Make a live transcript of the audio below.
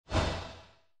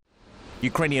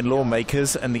Ukrainian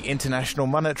lawmakers and the International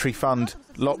Monetary Fund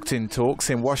locked in talks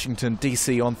in Washington,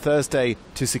 D.C. on Thursday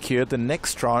to secure the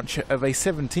next tranche of a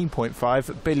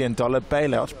 $17.5 billion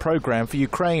bailout program for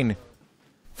Ukraine.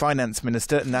 Finance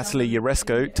Minister Natalie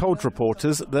Jaresko told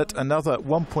reporters that another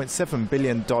 $1.7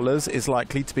 billion is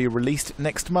likely to be released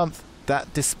next month.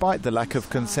 That despite the lack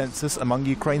of consensus among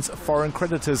Ukraine's foreign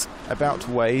creditors about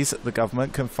ways the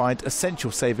government can find essential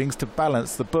savings to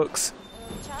balance the books.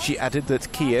 She added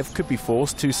that Kiev could be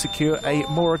forced to secure a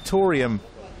moratorium,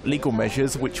 legal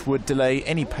measures which would delay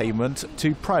any payment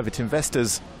to private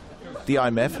investors. The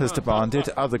IMF has demanded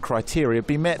other criteria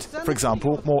be met. For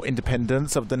example, more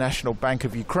independence of the National Bank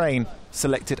of Ukraine.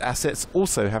 Selected assets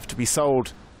also have to be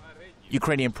sold.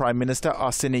 Ukrainian Prime Minister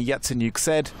Arseniy Yatsenyuk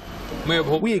said,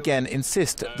 "We again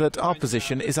insist that our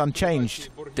position is unchanged.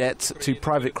 Debts to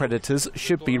private creditors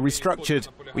should be restructured.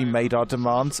 We made our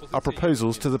demands, our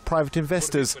proposals to the private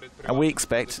investors, and we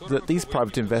expect that these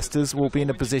private investors will be in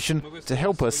a position to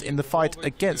help us in the fight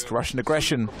against Russian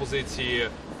aggression."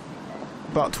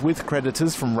 But with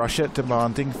creditors from Russia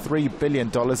demanding $3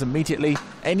 billion immediately,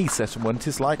 any settlement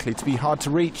is likely to be hard to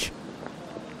reach.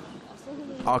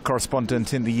 Our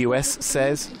correspondent in the US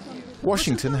says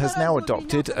Washington has now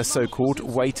adopted a so-called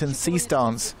wait-and-see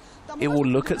stance. It will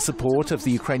look at support of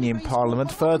the Ukrainian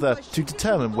parliament further to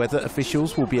determine whether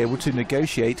officials will be able to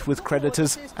negotiate with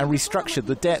creditors and restructure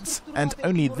the debts, and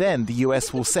only then the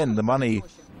US will send the money.